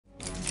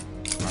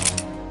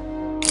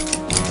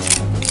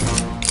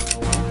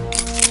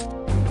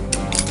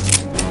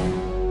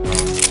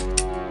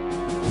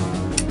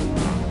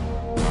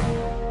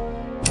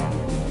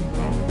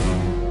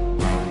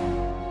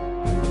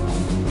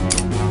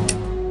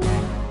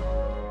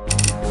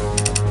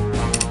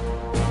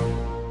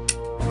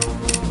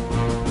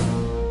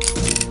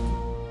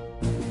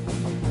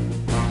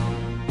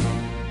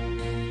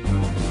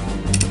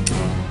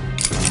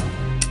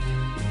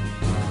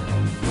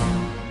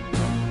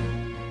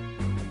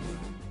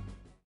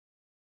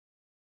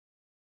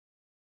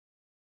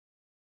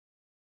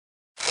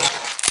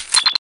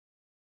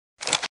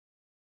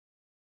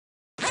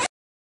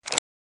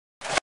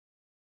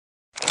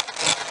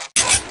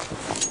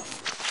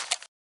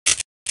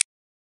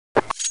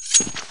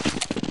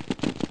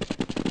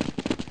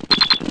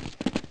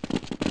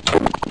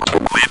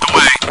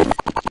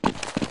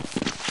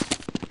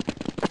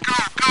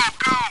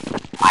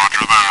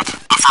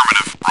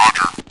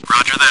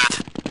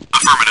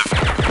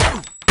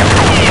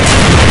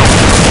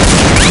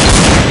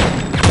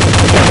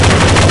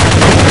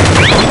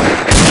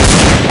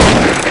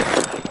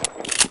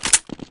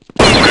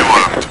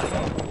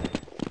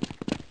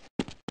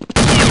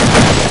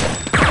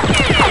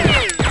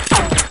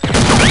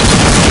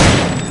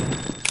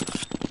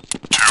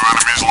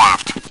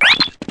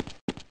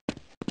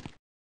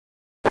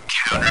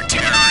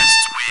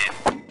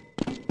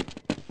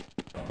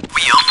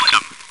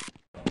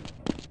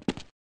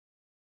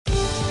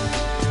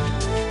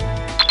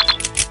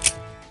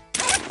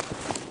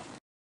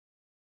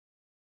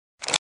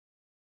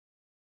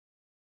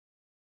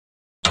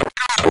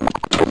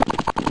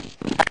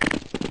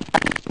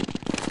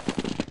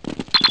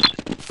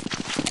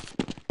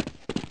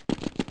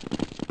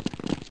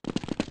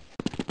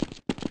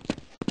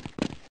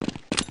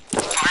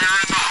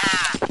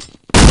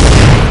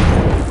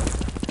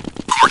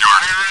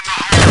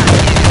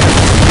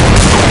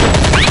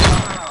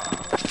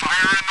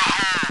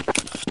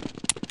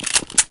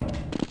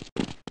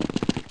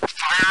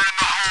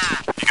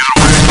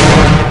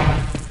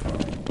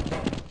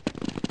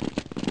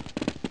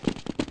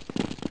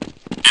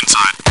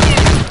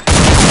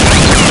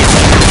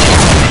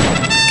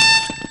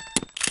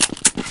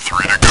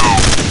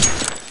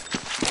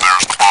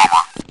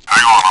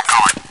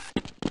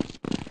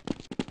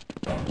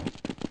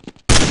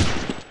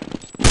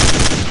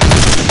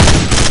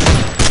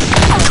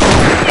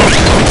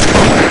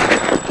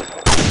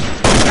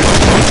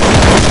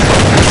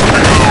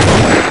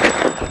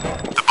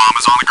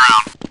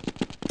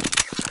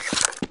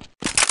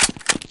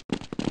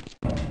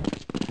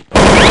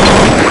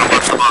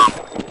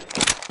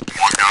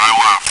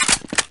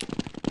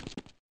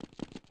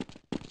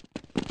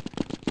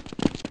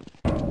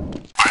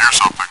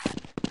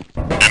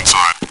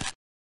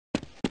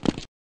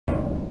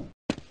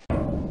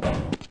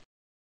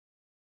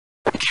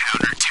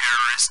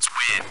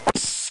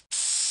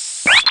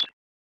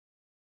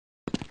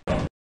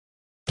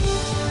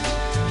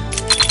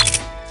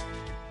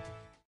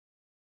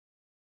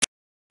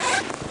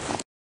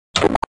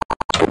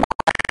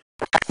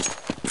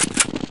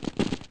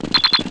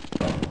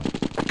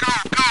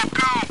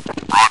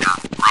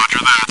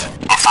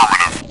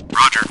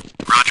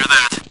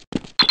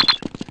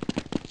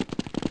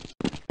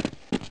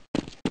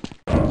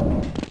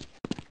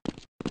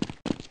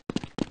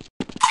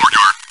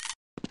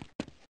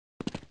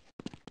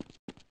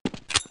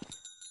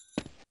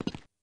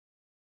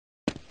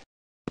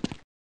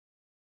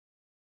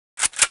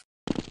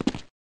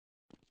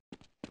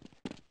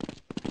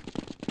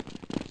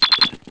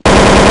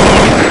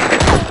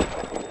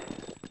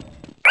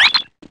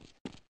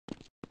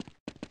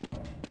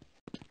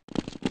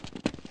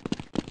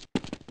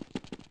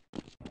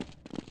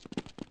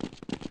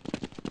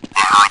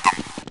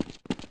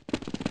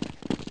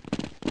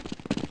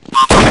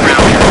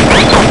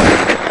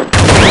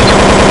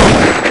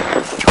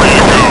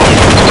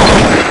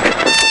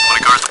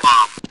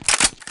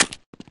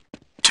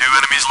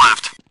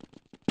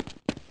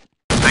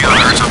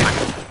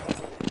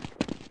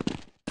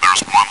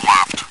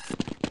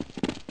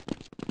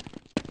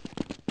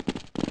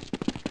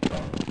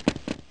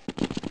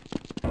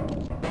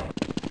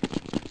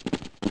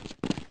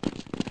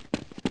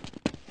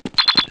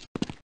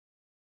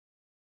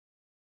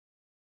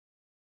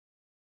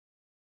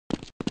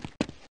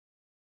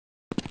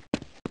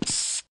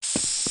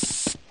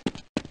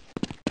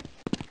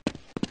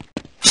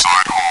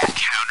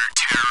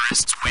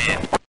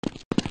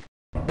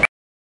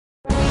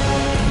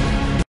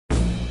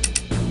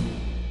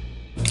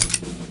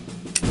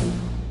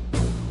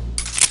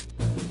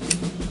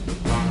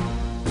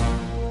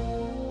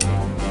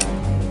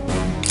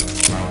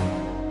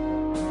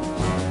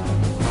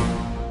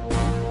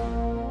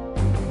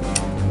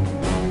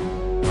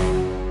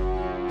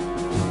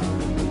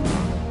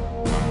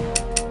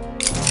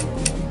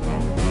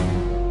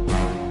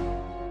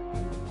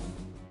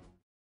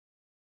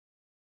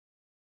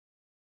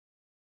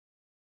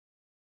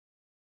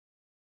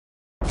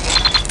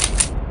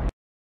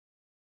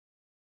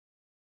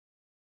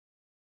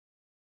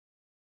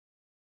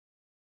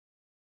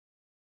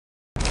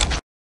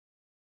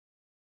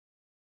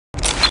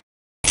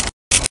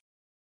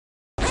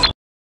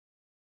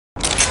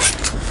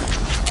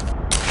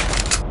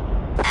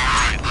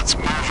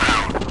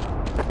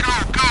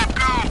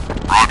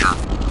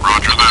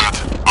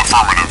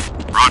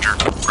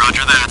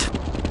Roger that.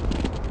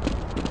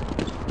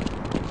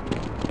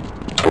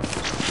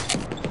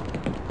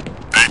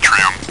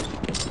 Atrium.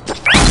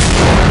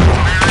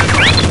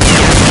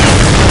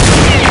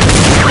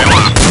 3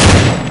 left.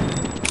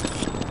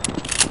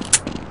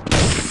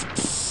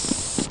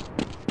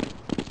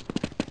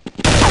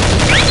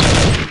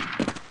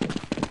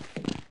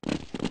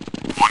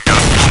 One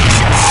gun.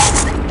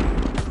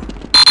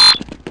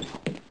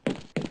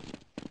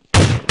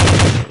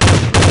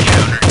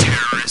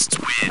 Counter-terrorists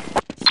win.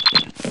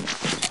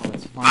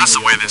 That's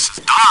the way this is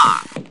done.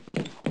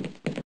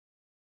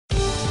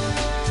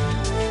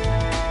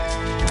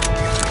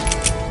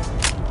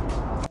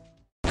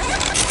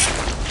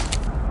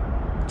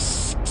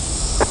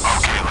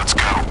 Okay, let's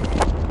go.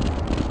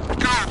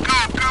 Go, go,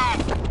 go!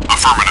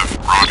 Affirmative.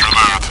 Roger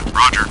that.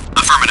 Roger.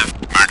 Affirmative.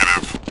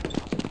 Negative.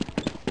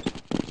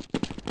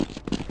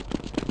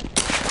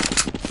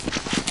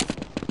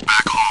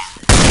 Back home.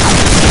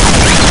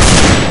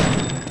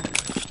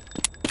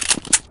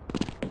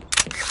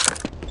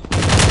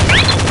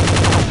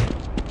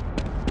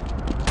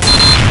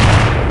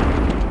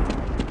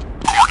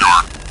 Corridor.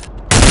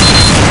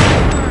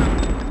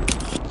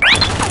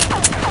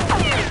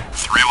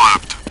 3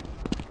 left.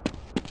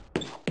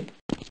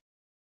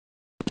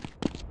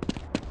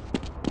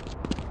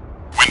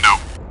 Window.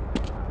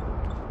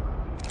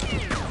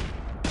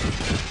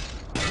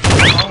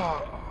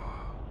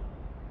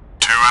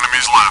 2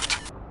 enemies left.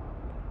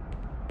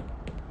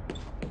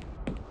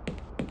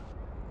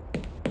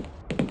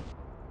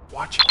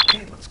 Watch it.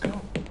 Okay, let's go.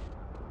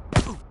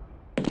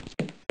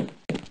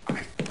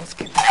 Alright, let's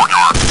get this.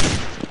 Corridor.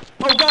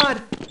 Oh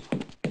God!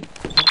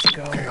 Let's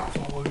go. Okay, I'll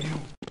follow you.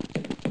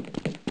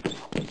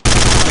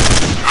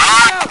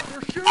 Ah!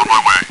 They're shooting! On my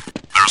way.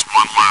 There's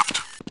 1 left.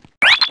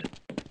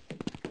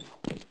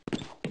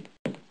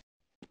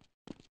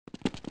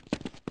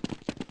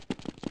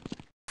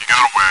 You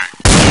got away.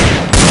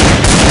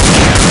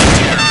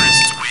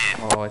 Terrorists win.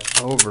 Oh, it's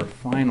over,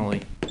 finally.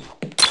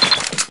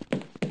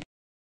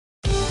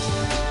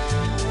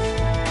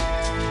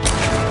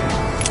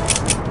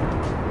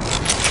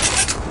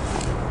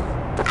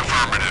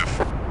 Affirmative.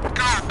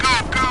 Go, go,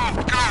 go,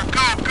 go,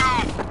 go, go.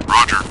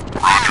 Roger.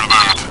 Roger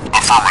that.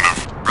 Affirmative.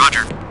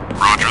 Roger.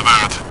 Roger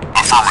that.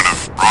 Affirmative.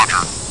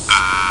 Roger.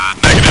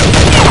 Negative.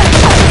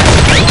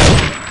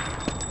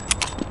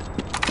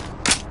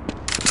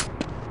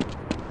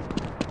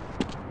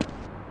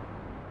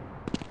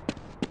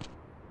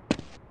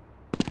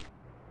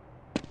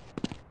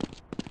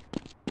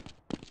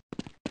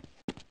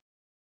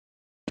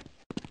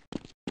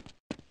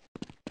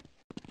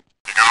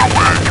 You got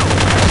away.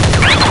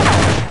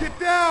 Get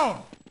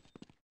down!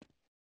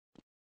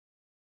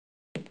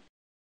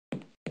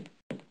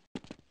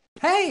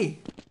 Hey!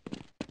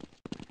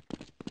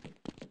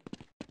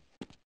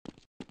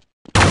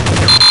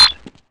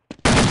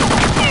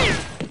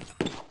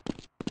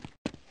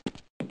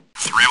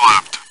 Three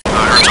left. I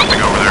heard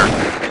something over there.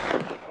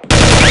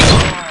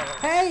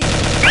 Hey!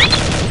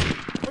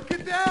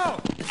 Get down!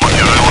 One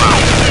guy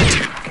left.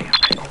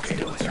 Okay,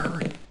 let's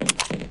hurry.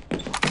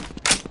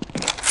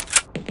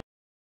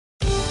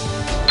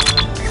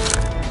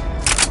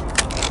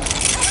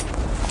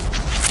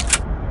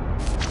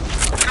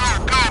 Go,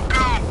 go,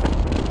 go.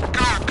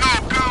 Go, go,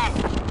 go.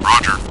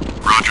 Roger.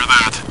 Roger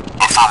that.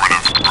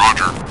 Affirmative.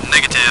 Roger.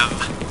 Negative.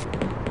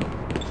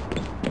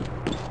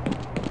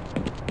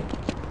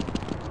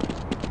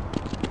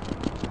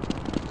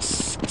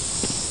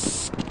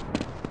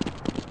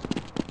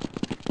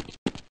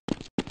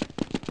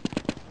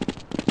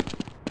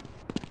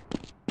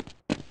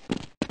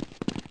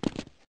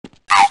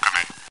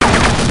 Balcony.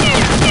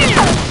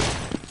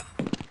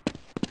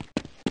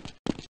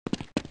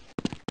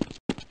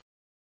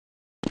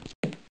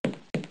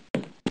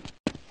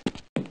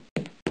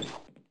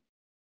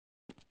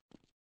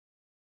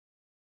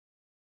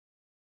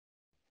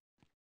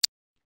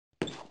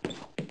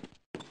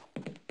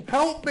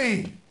 Help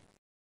me!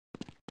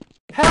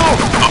 Help!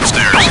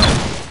 Upstairs.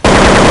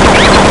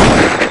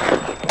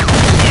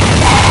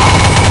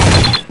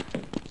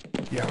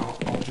 Yeah,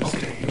 I'll just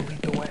stay here.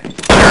 Lead the way.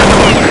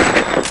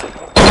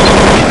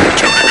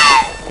 2 to go.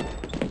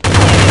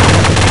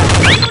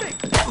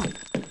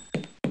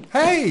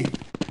 Hey!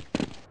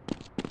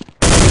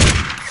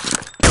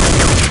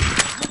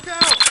 Look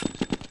out!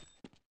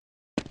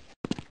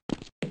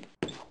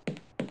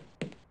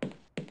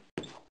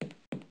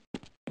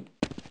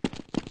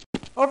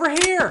 Over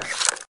here!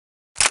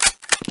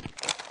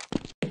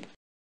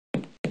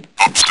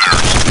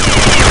 Upstairs.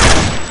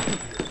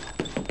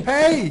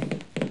 Hey! 1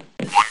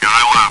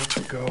 guy left.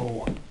 Let's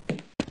go.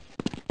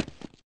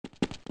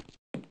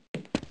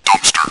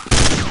 Dumpster.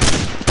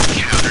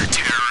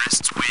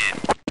 Counter-terrorists win.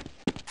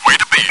 Way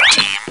to be,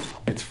 team.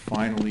 It's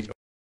finally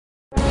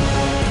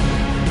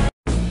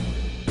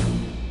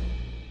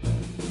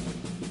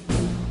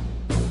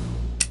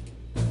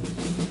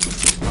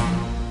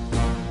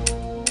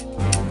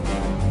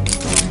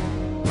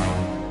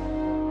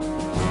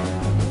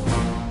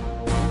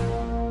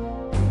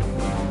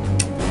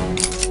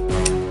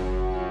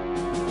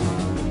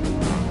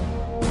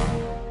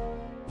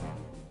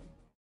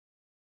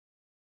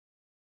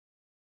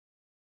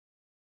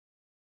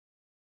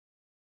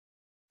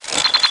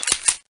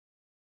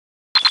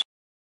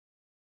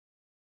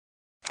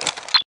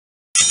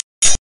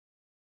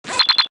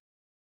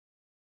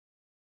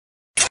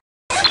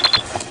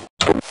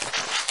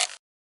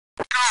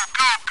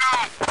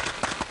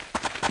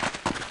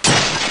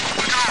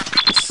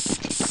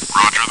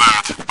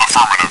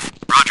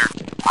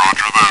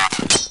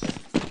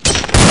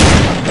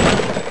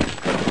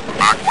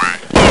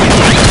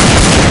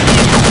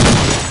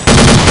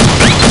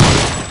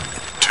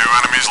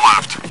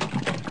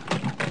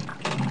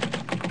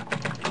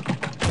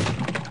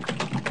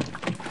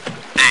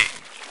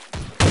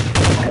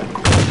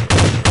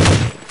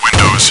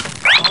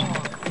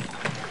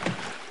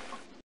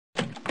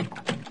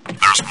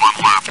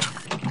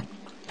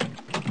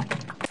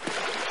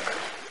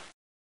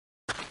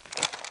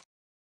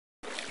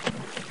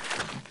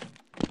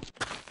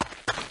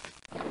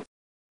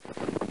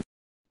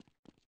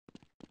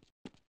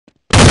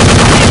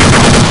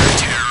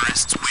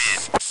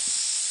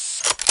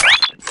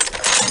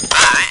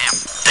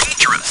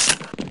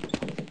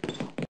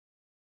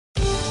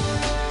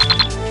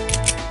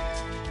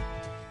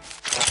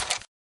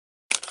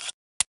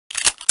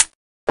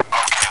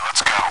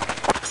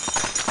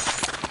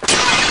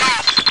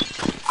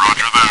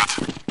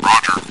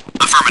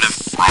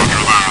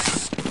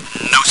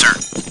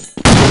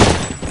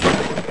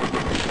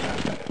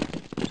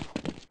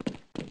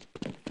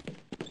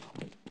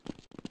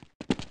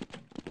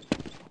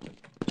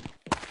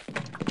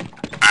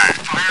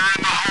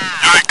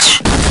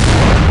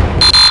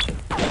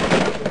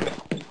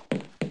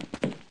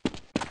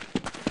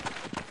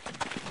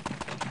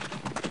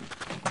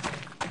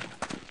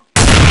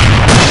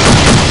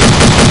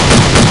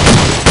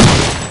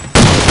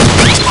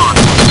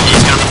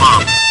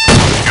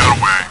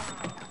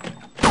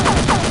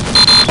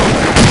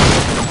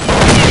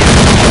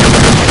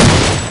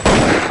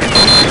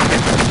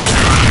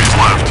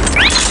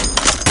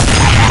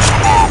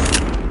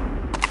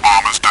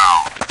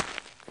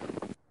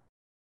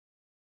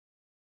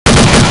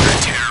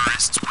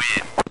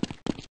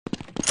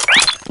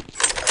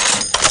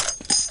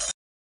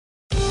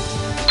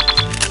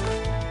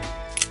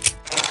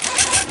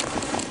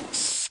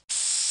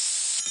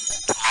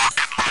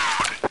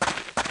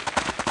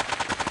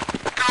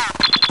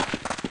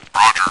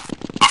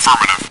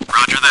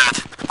that.